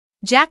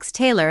Jax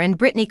Taylor and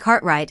Brittany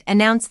Cartwright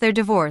announced their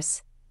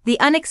divorce. The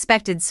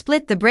unexpected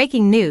split the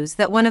breaking news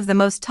that one of the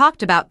most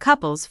talked about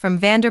couples from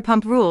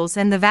Vanderpump Rules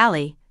and the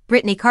Valley,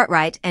 Brittany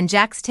Cartwright and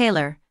Jax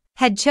Taylor,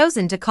 had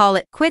chosen to call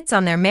it quits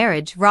on their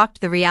marriage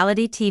rocked the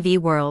reality TV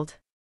world.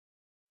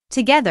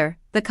 Together,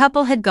 the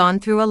couple had gone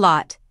through a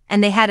lot,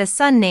 and they had a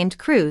son named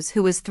Cruz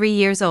who was 3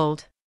 years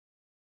old.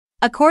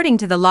 According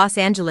to the Los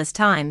Angeles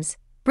Times,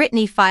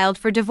 Brittany filed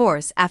for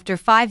divorce after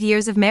 5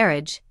 years of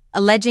marriage,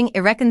 alleging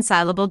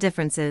irreconcilable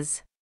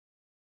differences.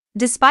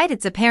 Despite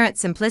its apparent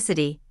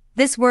simplicity,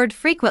 this word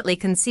frequently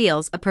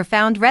conceals a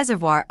profound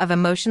reservoir of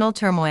emotional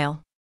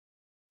turmoil.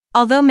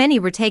 Although many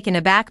were taken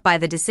aback by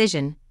the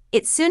decision,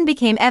 it soon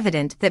became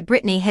evident that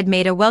Brittany had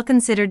made a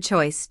well-considered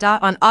choice.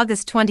 On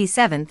August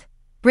 27,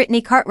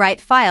 Brittany Cartwright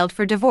filed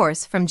for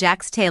divorce from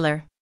Jax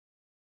Taylor.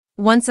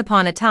 Once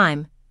upon a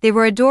time, they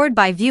were adored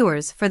by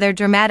viewers for their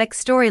dramatic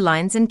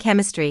storylines and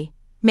chemistry,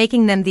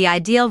 making them the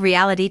ideal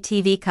reality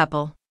TV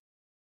couple.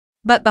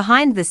 But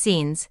behind the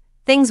scenes,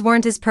 things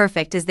weren't as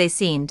perfect as they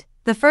seemed.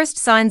 The first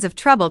signs of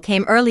trouble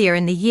came earlier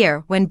in the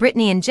year when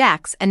Brittany and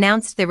Jax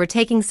announced they were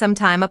taking some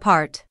time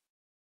apart.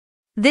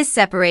 This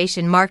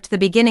separation marked the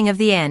beginning of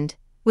the end,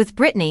 with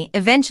Brittany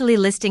eventually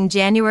listing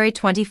January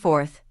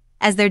 24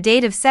 as their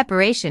date of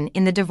separation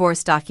in the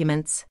divorce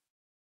documents.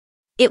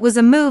 It was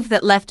a move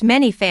that left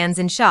many fans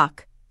in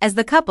shock, as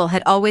the couple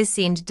had always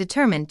seemed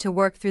determined to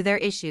work through their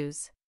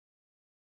issues.